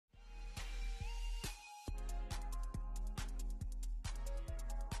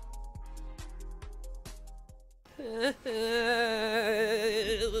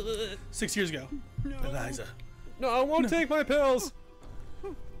6 years ago. No. Eliza. No, I won't take my pills.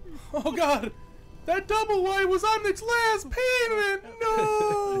 Oh God, that double white was on its last payment.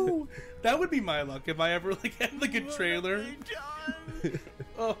 No, that would be my luck if I ever like had like a trailer.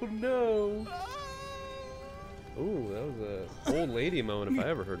 Oh no. Ooh, that was a old lady moment if I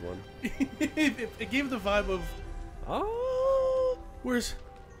ever heard one. It gave the vibe of, Oh, where's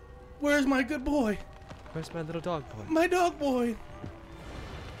my good boy? where's my little dog boy? My dog boy.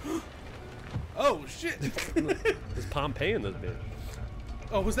 Oh shit. There's Pompeii in this bitch.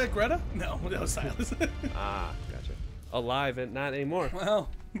 Oh, was that Greta? No, that was Silas. Ah, gotcha. Alive and not anymore. Well,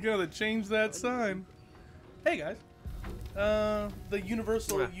 you gotta change that sign. Hey guys, the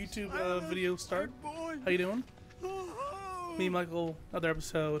Universal YouTube video start. How you doing? Me, Michael, another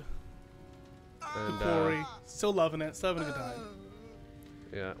episode. And, Quarry, still loving it, still having a good time.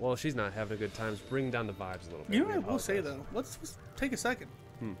 yeah, well, she's not having a good time. Bring down the vibes a little bit. You know what I We will say apologize. though? Let's take a second.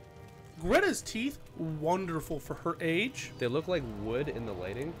 Greta's teeth, wonderful for her age. They look like wood in the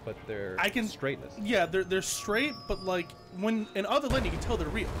lighting, but they're straightness. Yeah, they're straight, but like when in other lighting, you can tell they're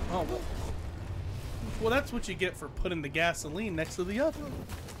real. Oh well, that's what you get for putting the gasoline next to the oven.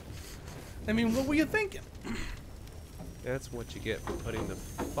 I mean, what were you thinking? That's what you get for putting the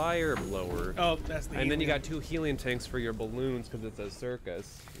fire blower. Oh, that's the. And then you helium. got 2 helium tanks for your balloons because it's a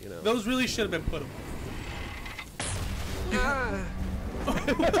circus, you know. Those really should have been put.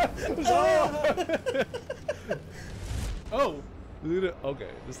 Oh. Okay,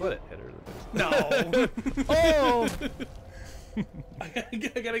 just let it hit her in the face. No. Oh! I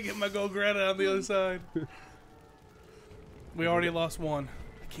gotta get my gold Greta on the other side. We already lost one.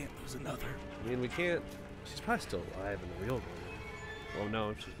 I can't lose another. I mean, we can't. She's probably still alive in the real world. Well,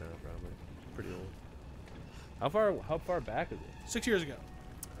 no, she's not probably. She's pretty old. How far back is it? 6 years ago.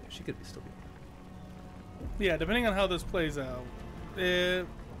 She could be still be. Yeah, depending on how this plays out, it's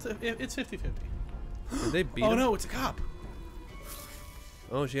 50-50. Did they beat Oh him? no, it's a cop.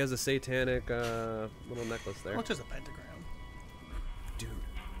 Oh, she has a satanic little necklace there. Well, it's just a pentagram. Dude,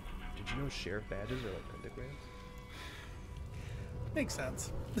 did you know sheriff badges are like pentagrams? Makes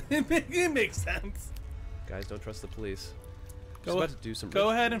sense. It makes sense. Guys, don't trust the police. Go, Just about to do some.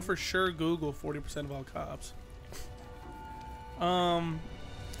 go ahead and for sure Google 40% of all cops.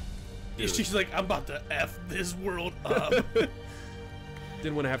 Dude. She's like, I'm about to F this world up.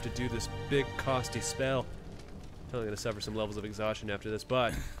 Didn't want to have to do this big, costly spell. Probably gonna suffer some levels of exhaustion after this,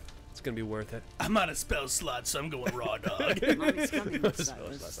 but it's gonna be worth it. I'm out of spell slots, so I'm going raw dog. Mommy's coming,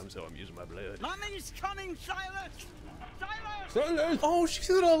 Silas. So I'm using my blood. Mommy's coming, Silas! Silas! Oh, she's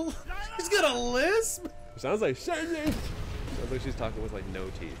got a lisp. Sounds like Sounds like she's talking with like no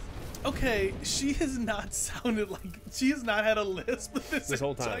teeth. Okay, she has not sounded like she has not had a lisp this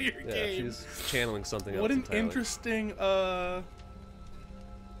Whole time. entire Yeah, game. she's channeling something else. What an entirely. interesting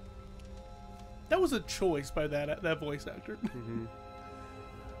that was a choice by that voice actor. Mm-hmm.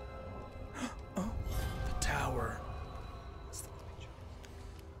 Oh, the tower.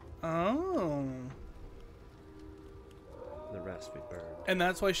 Oh. The rest we burned. And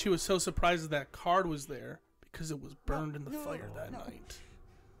that's why she was so surprised that card was there, because it was burned in the fire that night.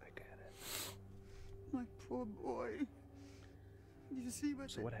 I get it. My poor boy. You see what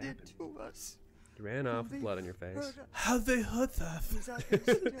So they what did happened? to us? You ran off with blood on your face. How'd they hurt that? These others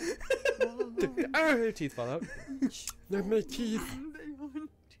still all alone. Ah, your teeth fall out. They're my teeth. They hunt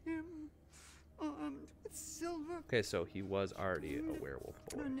him, armed with silver. Okay, so he was already a werewolf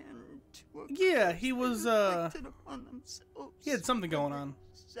boy. Put an end to a Yeah, he was inflicted upon themselves. he had something going on.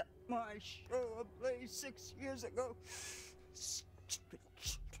 Set my show ablaze 6 years ago. Stupid.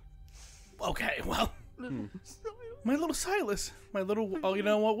 Okay, well, Little Silas. my little Silas, my little, oh, you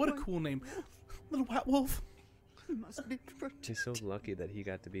know what a cool name. Little White Wolf. He must be protected. He's so lucky that he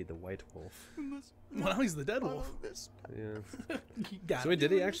got to be the white wolf. He must Well, now he's the dead follow wolf. this. Yeah. He got So it. wait,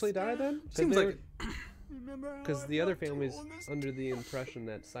 did he actually die then? Seems like it. Remember how Because I the other fought you family's on this? under the impression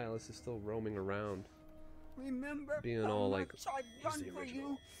that Silas is still roaming around. Remember being how all like, much I've he's done the for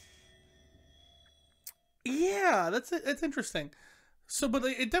original. you. Yeah, that's it. That's interesting. So, but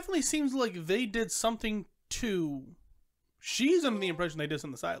it definitely seems like they did something to. She's under the impression they did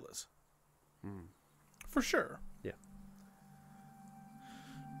something to Silas. For sure. Yeah.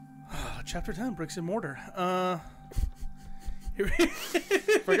 Chapter 10, Bricks and Mortar.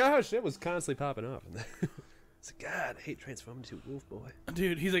 Forgot how shit was constantly popping up. It's like, God, I hate transforming into a wolf boy.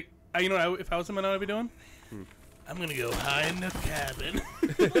 Dude, he's like, you know what if I was him, I know what I'd be doing? I'm gonna go hide in the cabin.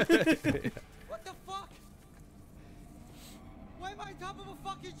 What the fuck? Why am I on top of a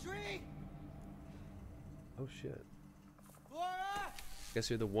fucking tree? Oh shit. Laura! Guess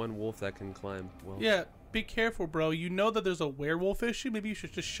you're the one wolf that can climb. Well, Yeah, be careful, bro. You know that there's a werewolf issue. Maybe you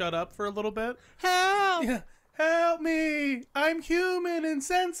should just shut up for a little bit. Help! Yeah. Help me! I'm human and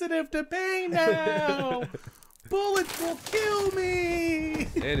sensitive to pain now. Bullets will kill me.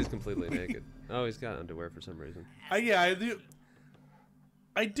 And he's completely naked. Oh, he's got underwear for some reason. Yeah, I do.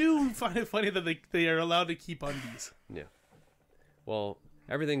 I do find it funny that they are allowed to keep undies. Yeah. Well,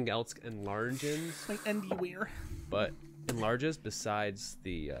 everything else enlarges, Like underwear. but enlarges besides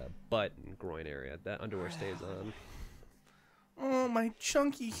the butt and groin area. That underwear stays on. Oh, my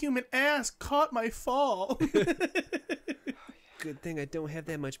chunky human ass caught my fall. Good thing I don't have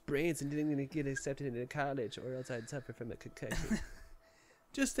that much brains and didn't get accepted into college, or else I'd suffer from a concussion.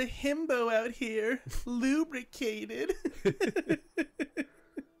 Just a himbo out here, lubricated.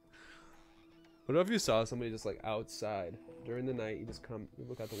 What if you saw somebody just like outside during the night? You just come, you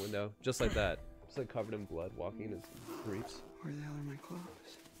look out the window, just like that, just like covered in blood, walking in his briefs. Where the hell are my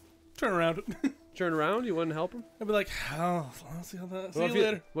clothes? Turn around. Turn around, you wouldn't help him. I'd be like, oh, I'll see how that. See What you if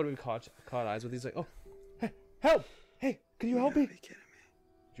later. what if we caught eyes with? He's like, oh, hey, help! Hey, can you help me? Be kidding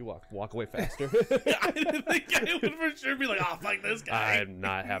me. Did you walk away faster? I didn't think I would for sure be like, oh, fuck this guy. I'm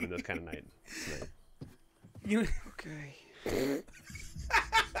not having this kind of night tonight. You know, Okay.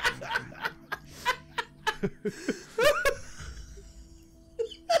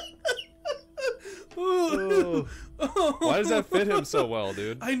 Oh. Why does that fit him so well,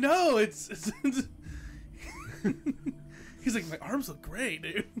 dude? I know it's he's like, my arms look great,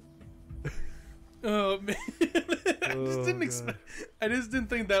 dude. Oh man, I just didn't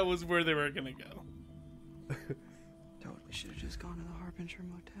think that was where they were gonna go. Totally should have just gone to the Harbinger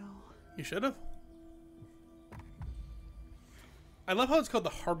Motel. You should have. I love how it's called the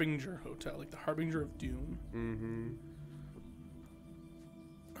Harbinger Hotel, like the Harbinger of Doom. Mm-hmm.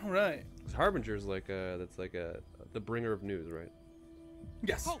 All right. Harbinger's like that's like the bringer of news, right?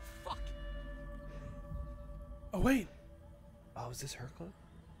 Yes. Oh, fuck. Oh wait. Oh, is this her clothes?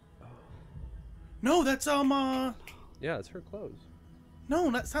 No, that's Yeah, it's her clothes. No,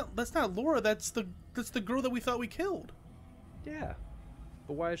 that's not Laura. That's the girl that we thought we killed. Yeah,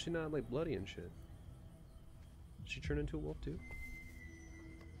 but why is she not like bloody and shit? Did she turn into a wolf too?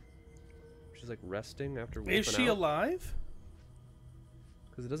 She's like resting after wolfing Is she out? alive?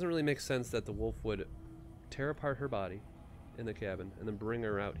 Because it doesn't really make sense that the wolf would tear apart her body in the cabin and then bring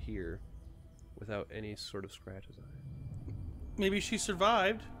her out here without any sort of scratches on her. Maybe she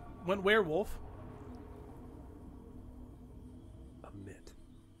survived, went werewolf. A mitt.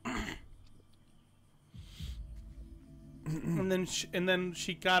 and then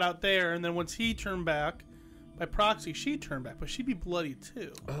she got out there, and then once he turned back, by proxy, she turned back, but she'd be bloody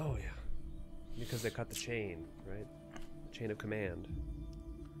too. Oh yeah, because they cut the chain, right? The chain of command.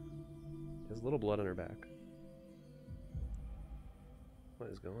 There's a little blood on her back. What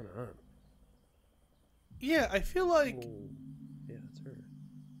is going on? Yeah, I feel like. Oh, yeah, that's her.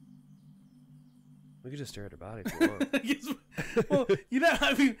 We could just stare at her body if you want. I guess, well,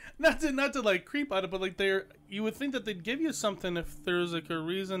 I mean, not to like creep on it, but like you would think that they'd give you something if there's like a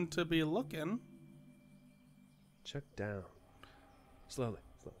reason to be looking. Check down. Slowly.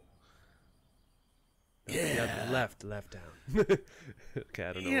 Yeah, left down. Okay,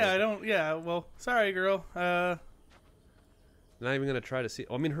 I don't know. Yeah, I don't. Yeah, well, sorry, girl. Not even gonna try to see.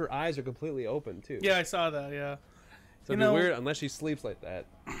 Oh, I mean, her eyes are completely open too. Yeah, I saw that. Yeah. So it'd be weird unless she sleeps like that.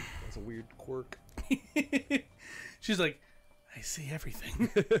 That's a weird quirk. She's like, I see everything.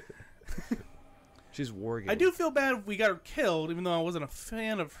 She's wargame. I do feel bad if we got her killed, even though I wasn't a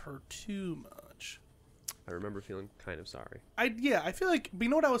fan of her too much. I remember feeling kind of sorry. I feel like, but you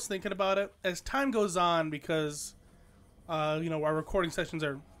know what I was thinking about it? As time goes on, because, our recording sessions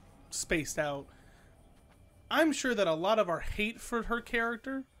are spaced out, I'm sure that a lot of our hate for her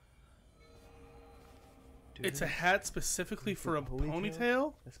character, it's a hat specifically for a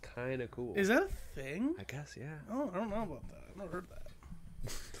ponytail. That's kind of cool. Is that a thing? I guess, yeah. Oh, I don't know about that. I've never heard that.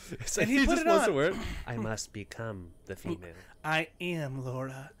 It's And like he put just it wants on. to wear it. I must become the female. I am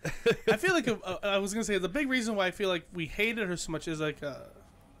Laura. I feel like I was gonna say the big reason why I feel like we hated her so much is like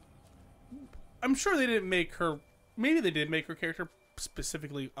I'm sure they didn't make her. Maybe they did make her character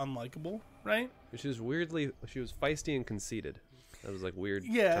specifically unlikable, right? She was feisty and conceited. That was like weird.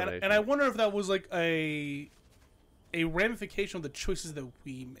 Yeah, and I wonder if that was like a ramification of the choices that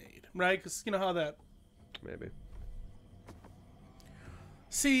we made, right? Because you know how that. Maybe.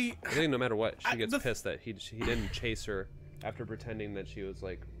 See, I think no matter what, she gets the pissed that he didn't chase her after pretending that she was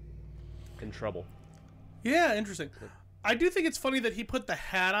like in trouble. yeah, interesting. I do think it's funny that he put the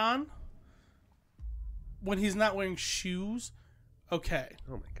hat on when he's not wearing shoes. Okay,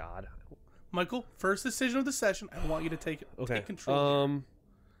 Oh my god. Michael, first decision of the session. I want you to take Okay. control.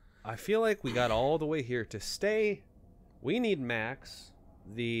 I feel like we got all the way here to stay. We need Max,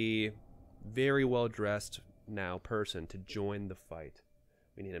 the very well dressed now person, to join the fight.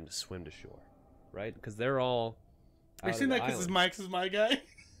 We need him to swim to shore, right? Because they're all. Are you saying that because Max is my guy?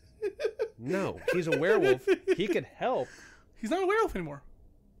 No, he's a werewolf. He could help. He's not a werewolf anymore.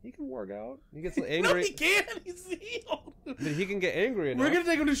 He can work out. He gets angry. No, he can't. He's healed. But he can get angry enough. We're gonna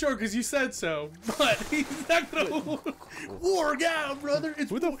take him to shore because you said so, but he's not gonna work out, brother.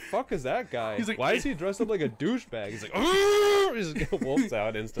 Who the fuck is that guy? He's like, why is he dressed up like a douchebag? He's like, "Arr!" He just wolfs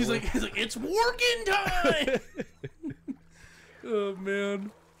out instantly. He's like, it's working time. Oh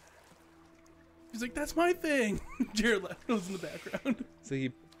man. He's like, that's my thing. Jared Leto's in the background. So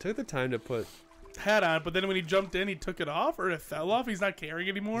he took the time to put hat on, but then when he jumped in, he took it off, or it fell off. He's not carrying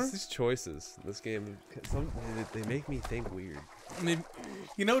anymore. these choices in this game. They make me think weird. I mean,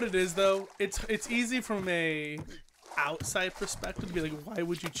 you know what it is though? It's easy from a outside perspective to be like, why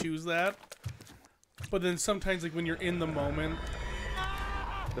would you choose that? But then sometimes, like when you're in the moment,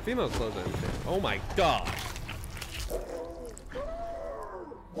 The female clothes, I understand. Oh my god!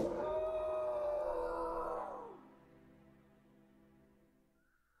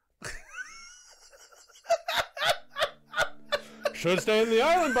 Should stay in the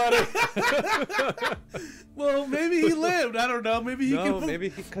island, buddy. well, maybe he lived. I don't know. Maybe he No, could. maybe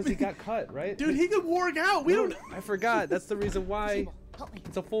because he got cut, right? Dude, he could work out. We don't. I forgot. That's the reason why.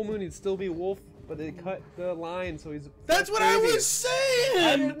 It's a full moon. He'd still be wolf, but they cut the line, so he's. That's what I was I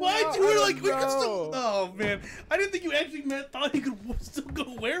saying. didn't Why know. you were I like we didn't could still? know. Oh man, I didn't think you actually thought he could still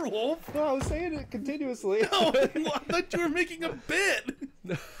go werewolf. No, I was saying it continuously. No, I thought you were making a bit.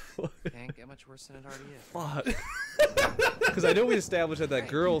 No. Can't get much worse than it already is. Fuck. Because I know we established that that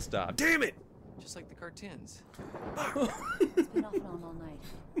girl stopped. Damn it! Just like the cartoons. It's been off and on all night.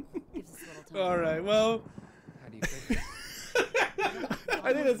 Gives us a little time. All right, well, How do you figure?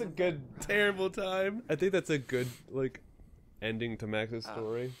 I think that's a good. terrible time. I think that's a good like ending to Max's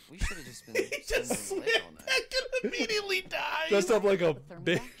story. We should have just been He just spending swam late all night. back and immediately died. Dressed up like a Thermal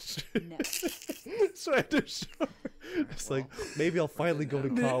bitch. No. Straight to shore. It's like maybe I'll finally go to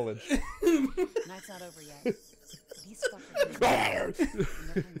college. Night's not over yet. But these fuckers.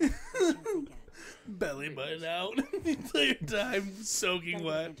 Belly button out the entire time, soaking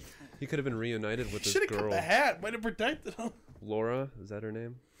wet. He could have been reunited with his Should have cut girl. the hat. Might have protected him. Laura, is that her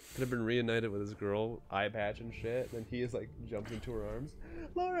name? Could have been reunited with his girl, eye patch and shit. And he is like jumps into her arms.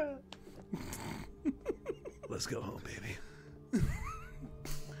 Laura. Let's go home, baby.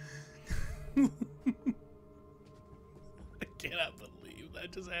 I cannot believe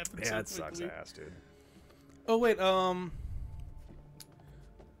that just happened. Yeah, so it sucks quickly. ass, dude. Oh wait,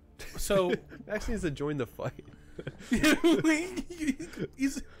 so Max needs to join the fight.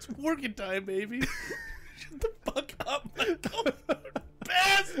 it's working time, baby. Shut the fuck up, Michael.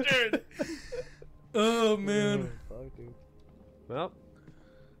 Bastard. Oh man. Oh, fuck, dude. Well,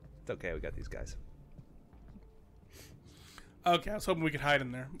 it's okay. We got these guys. Okay, I was hoping we could hide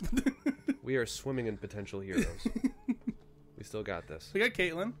in there. We are swimming in potential heroes. We still got this. We got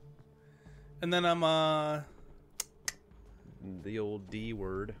Caitlin, and then I'm The old D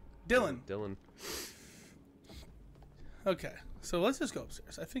word. Dylan. Dylan. Okay, so let's just go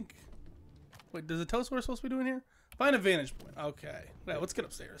upstairs. I think. Wait, does it tell us what we're supposed to be doing here? Find a vantage point. Okay. Yeah, let's get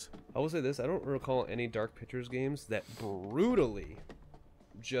upstairs. I will say this: I don't recall any Dark Pictures games that brutally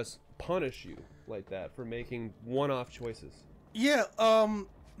just punish you like that for making one-off choices. Yeah,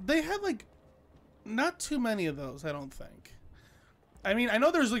 they had like not too many of those, I don't think. I mean, I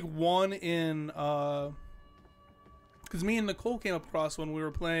know there's like one in because me and Nicole came across when we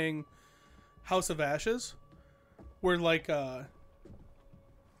were playing House of Ashes, where like hold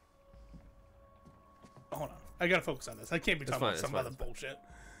on, I gotta focus on this. I can't be That's talking fine, about some that's other fine. bullshit.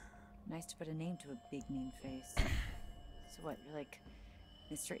 Nice to put a name to a big mean face. So what, you're like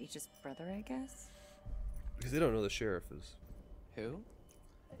Mr. H's brother, I guess? Because they don't know the sheriff is. Who?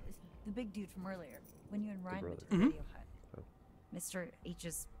 The big dude from earlier, when you and Ryan went to brother. the radio hut. Oh. Mr.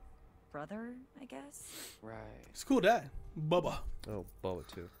 H's brother, I guess? Right. It's a cool dad, Bubba. Oh, Bubba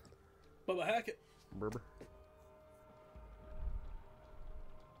too. Bubba Hackett. Berber.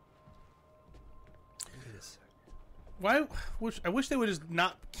 Why? I wish they would just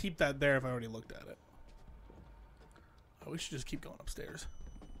not keep that there if I already looked at it. Oh, we should just keep going upstairs.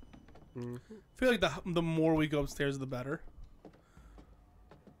 Mm-hmm. I feel like the more we go upstairs, the better.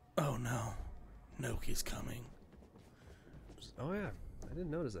 Oh no, Noki's coming. Oh yeah, I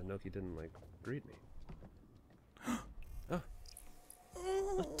didn't notice that Noki didn't like greet me. Oh,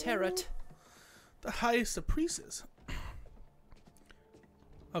 Oh, Tarot. the highest of priests.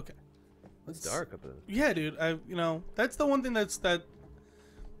 Okay. It's dark up there. Yeah, dude. That's the one thing that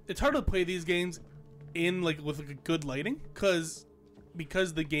it's hard to play these games in like with like a good lighting because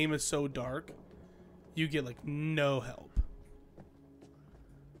the game is so dark, you get like no help.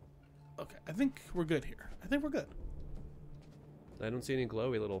 Okay, I think we're good here. I think we're good. I don't see any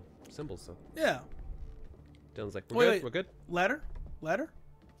glowy little symbols, so Yeah. Dylan's like, we're Wait, good. wait. We're good. Ladder?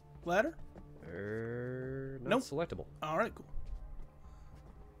 Not Nope. selectable. All right, cool.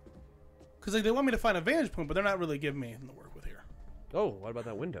 Because like, they want me to find a vantage point, but they're not really giving me anything to work with here. Oh, what about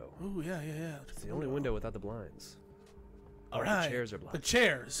that window? Ooh, yeah. It's the only window without the blinds. All Oh, right. the chairs are The blocked.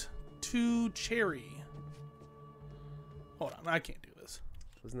 chairs. Too cherry. Hold on, I can't do this.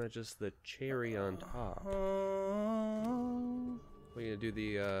 Wasn't that just the cherry on top? Uh, We're gonna do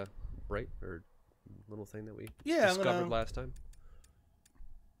the bright or little thing that we Yeah, I'm discovered gonna- last time.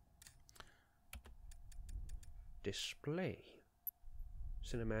 Display.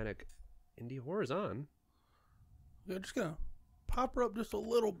 Cinematic indie horror's on. we're just gonna pop her up just a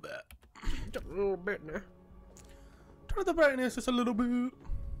little bit. Just a little bit now. Turn up the brightness just a little bit.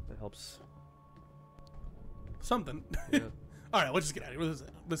 That helps. Something. Yeah. All right, let's just get out of here.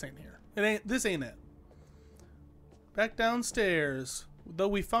 This ain't here. This ain't it. Back downstairs.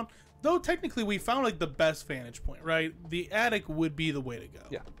 Though technically we found like the best vantage point, right? The attic would be the way to go.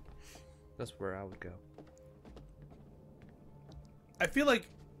 Yeah. That's where I would go. I feel like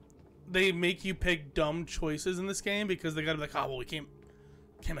they make you pick dumb choices in this game because they gotta be like, oh well, we can't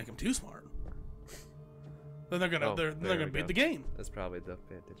make them too smart. Then they're gonna Oh, they're there gonna we beat go. the game. That's probably the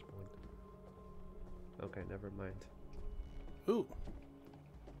vantage point. Okay, never mind. Ooh.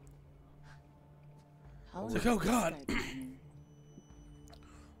 How It's like, long oh, has God. this guy been here?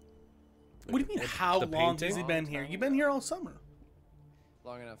 What do you mean? How the long has he painting? been here? You've been here all summer.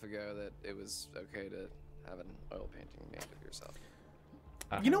 Long enough ago that it was okay to have an oil painting made of yourself.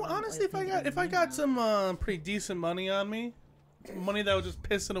 You know, honestly, if I got some pretty decent money on me, money that was just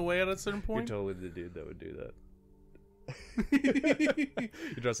pissing away at a certain You're point. totally the dude that would do that.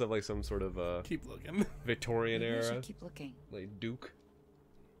 You dress up like some sort of Keep looking. Victorian Maybe I era, should keep looking. like Duke.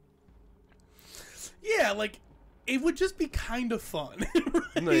 Yeah, like it would just be kind of fun.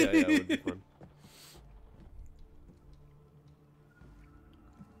 Right? No, yeah, it would be fun.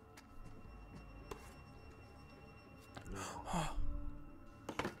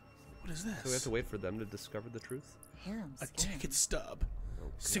 What is this? So we have to wait for them to discover the truth. Harem A skin. ticket stub.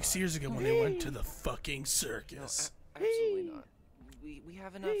 Oh, 6 God. years ago when they went to the fucking circus. Absolutely not. We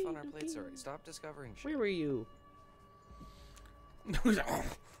have enough on our plates already. Stop discovering shit. Where were you? He's like,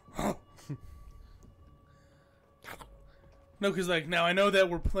 oh. No, because like now I know that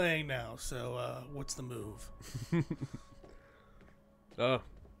we're playing now. So what's the move? Oh,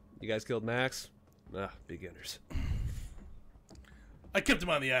 you guys killed Max? Ah, beginners. I kept him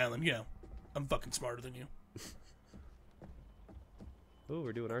on the island. You know, I'm fucking smarter than you. Oh,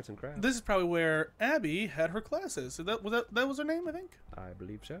 we're doing arts and crafts. This is probably where Abby had her classes. So that was her name, I think. I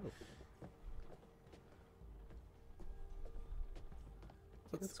believe so.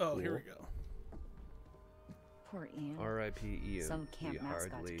 Oh, here cool. we go. Poor Ian. R.I.P. Ian. Some camp we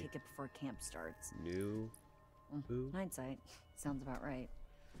mascots hardly kick it before camp starts. knew who. Hindsight. Sounds about right.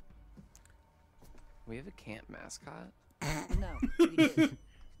 We have a camp mascot? No, we did.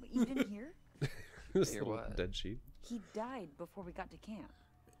 But you didn't hear? This Hear little what? dead sheep. He died before we got to camp.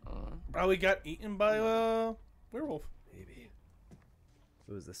 Probably got eaten by a werewolf. Maybe.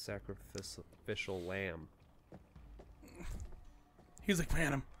 It was the sacrificial lamb. He's like,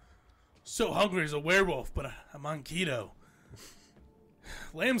 man, I'm so hungry as a werewolf, but I'm on keto.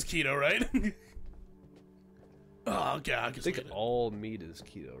 Lamb's keto, right? Oh, God. I think all meat is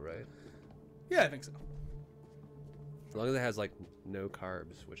keto, right? Yeah, I think so. As long as it has like no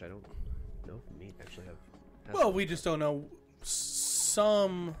carbs, which I don't know if meat actually has Well, we just don't know.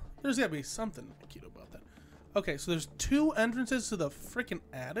 There's got to be something keto about that. Okay, so there's 2 entrances to the freaking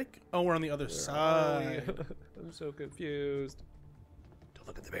attic. Oh, we're on the other side. I'm so confused. Don't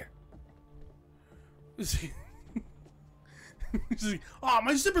look at the bear. She's like, oh,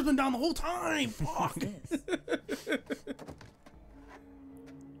 my zipper's been down the whole time. Fuck. This.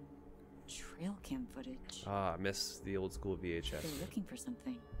 Trail cam footage. Ah, I miss the old school VHS. They're looking for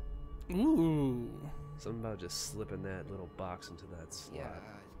something. Ooh. Something about just slipping that little box into that slot.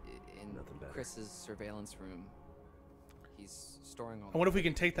 Yeah, in Nothing better. Chris's surveillance room, he's storing all. I wonder if we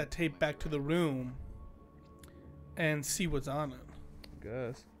can take that tape back to the room and see what's on it.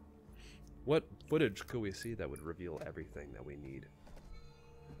 Guess. What footage could we see that would reveal everything that we need?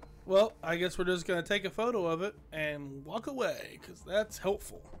 Well, I guess we're just going to take a photo of it and walk away, because that's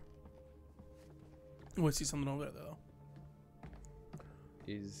helpful. We see something over there, though.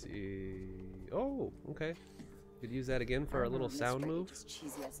 Is he... Oh, okay. Could use that again for our little sound move. Just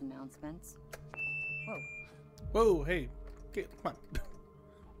cheesy ass announcements. Whoa. Whoa, hey, come on.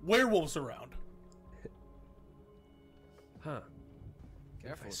 Werewolves around. Huh.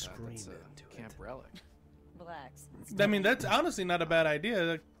 Careful with that. That's a camp relic. Relax. I mean, that's honestly not a bad idea.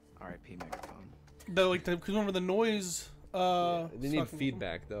 Like, R.I.P. megaphone. though, like, because remember the noise. They need sucking-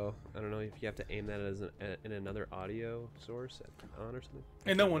 feedback though. I don't know if you have to aim that as in another audio source on or something.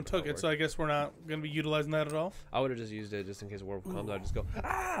 And no one took it, so I guess we're not going to be utilizing that at all. I would have just used it just in case a werewolf comes out. Just go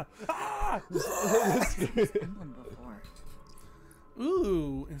ah. Someone before.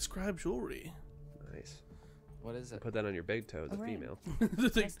 Ooh, inscribed jewelry. Nice. What is it? Put that on your big toe, the Alright. female. It's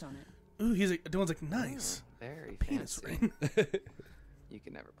like, Placed on it. ooh, he's like, Dylan's like, nice. Very Penis fancy. ring. You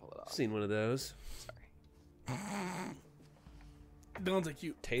can never pull it off. Seen one of those. Sorry. Dylan's like,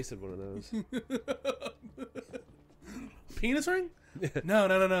 you Tasted one of those. penis ring? No.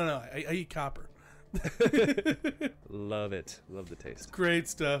 I eat copper. Love it. Love the taste. Great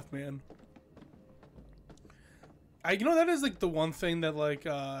stuff, man. You know, that is like the one thing that like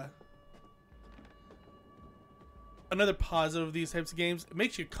another positive of these types of games, it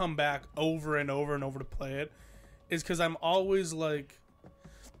makes you come back over and over and over to play it, is because I'm always like,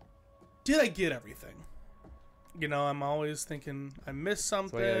 did I get everything? You know, I'm always thinking I missed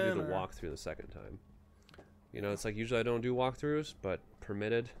something. That's why I gotta do the or- walkthrough the second time. You know, it's like usually I don't do walkthroughs, but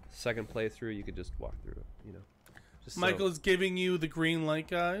permitted second playthrough, you could just walk through it. You know, just Michael is giving you the green light,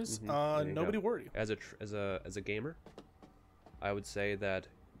 guys. There you Nobody go. worry. As a gamer, I would say that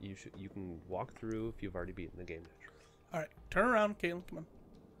you can walk through if you've already beaten the game. All right, turn around, Caitlin. Come on.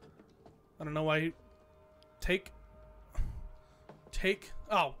 I don't know why you take.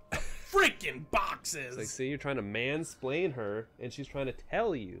 Oh, freaking boxes! It's like, see, you're trying to mansplain her, and she's trying to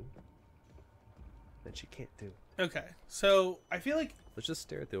tell you that she can't do it. Okay, so I feel like Let's just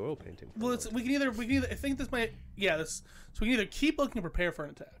stare at the oil painting. for a well, moment. we can either. I think this might. Yeah, this. So we can either keep looking to prepare for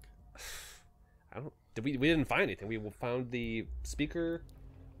an attack. I don't. We didn't find anything. We found the speaker.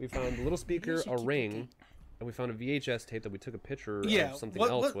 We found the little speaker, a ring, and we found a VHS tape that we took a picture Yeah, of something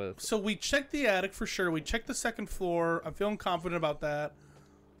else with. So we checked the attic for sure. We checked the second floor. I'm feeling confident about that.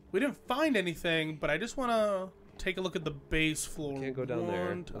 We didn't find anything, but I just want to take a look at the base floor. Can't go down there.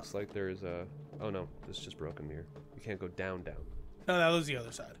 one time. Looks like there's a. Oh no, this is just broken mirror. You can't go down. No, that was the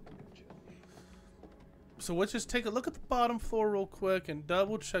other side. So let's just take a look at the bottom floor real quick and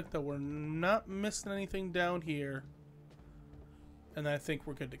double check that we're not missing anything down here. And I think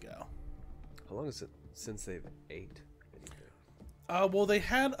we're good to go. How long is it since they've ate anything? Well, they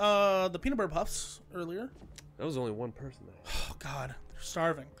had the peanut butter puffs earlier. That was only one person that. Oh God, they're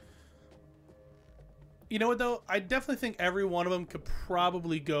starving. You know what though? I definitely think every one of them could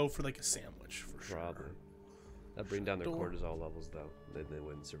probably go for like a sandwich for sure. Probably. That'd bring down their cortisol levels though. They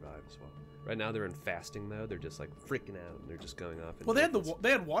wouldn't survive as well. Right now they're in fasting mode. They're just like freaking out and they're just going off. Well,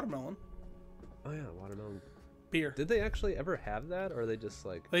 they had watermelon, Oh yeah, watermelon. beer. Did they actually ever have that, or are they just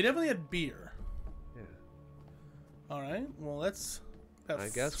like? They definitely had beer. Yeah. All right. Well, that I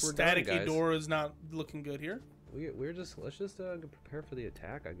guess we're done, staticky guys. door is not looking good here. Let's just prepare for the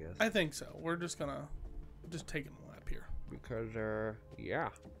attack, I guess. I think so. We're just gonna take a lap here. Because yeah,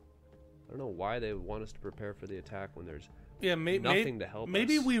 I don't know why they want us to prepare for the attack when there's Yeah, nothing to help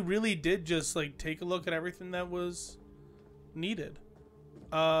Maybe us. we really did just like take a look at everything that was needed.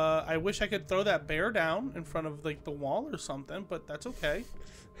 I wish I could throw that bear down in front of like the wall or something, but that's okay.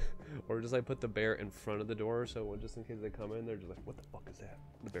 Or just like put the bear in front of the door, so just in case they come in, they're just like, "What the fuck is that?"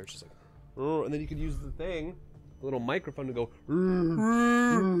 The bear's just like, "Oh," and then you could use the thing, the little microphone, to go.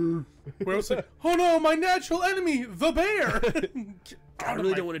 Where else? Like, oh no, my natural enemy, the bear! I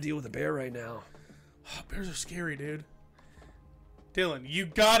really don't want to deal with a bear right now. Bears are scary, dude. Dylan, you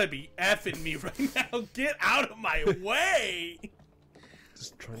gotta be effing me right now. Get out of my way!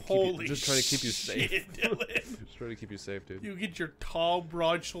 Just trying to Holy just trying to keep you safe. shit, Dylan. Just trying to keep you safe, dude. You get your tall,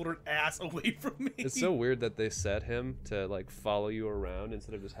 broad-shouldered ass away from me. It's so weird that they set him to like follow you around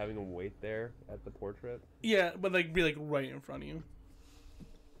instead of just having him wait there at the portrait. Yeah, but like be like right in front of you.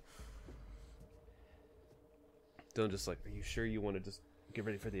 Dylan just like, "Are you sure you want to just get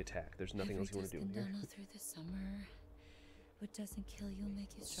ready for the attack? There's nothing else you want to do in here." Through the summer. What doesn't kill you make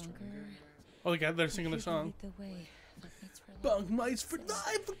you stronger. Oh, God, they're singing the song. The way. Bug mites for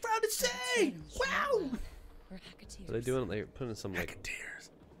life, I'm proud to say! Wow! We're hacketeers. Are they doing? They're putting some like. Hacketeers.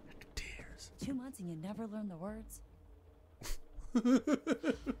 Hacketeers. 2 months and you never learn the words.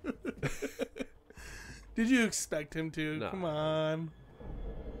 Did you expect him to? No. Come on.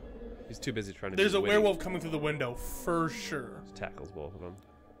 He's too busy trying to. There's be a witty. werewolf coming through the window, for sure. Just tackles both of them.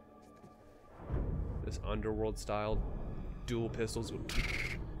 This underworld style dual pistols.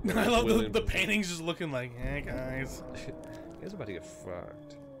 I love the William- paintings just looking like, hey guys. You guys are about to get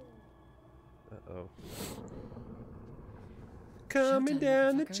fucked. Uh-oh. Coming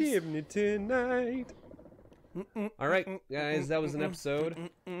down the motherfuckers. chimney tonight. All right, guys, that was an episode.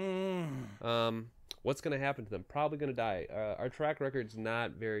 What's gonna happen to them? Probably gonna die. Our track record's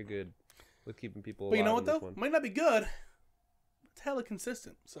not very good with keeping people alive. But you know what in this though? one. Might not be good. It's hella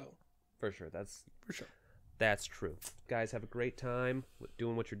consistent, so For sure, that's for sure. That's true. Guys, have a great time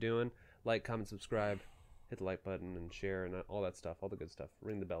doing what you're doing. Like, comment, subscribe, hit the like button, and share, and all that stuff. All the good stuff.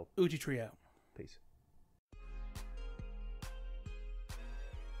 Ring the bell. Uji tree out. Peace.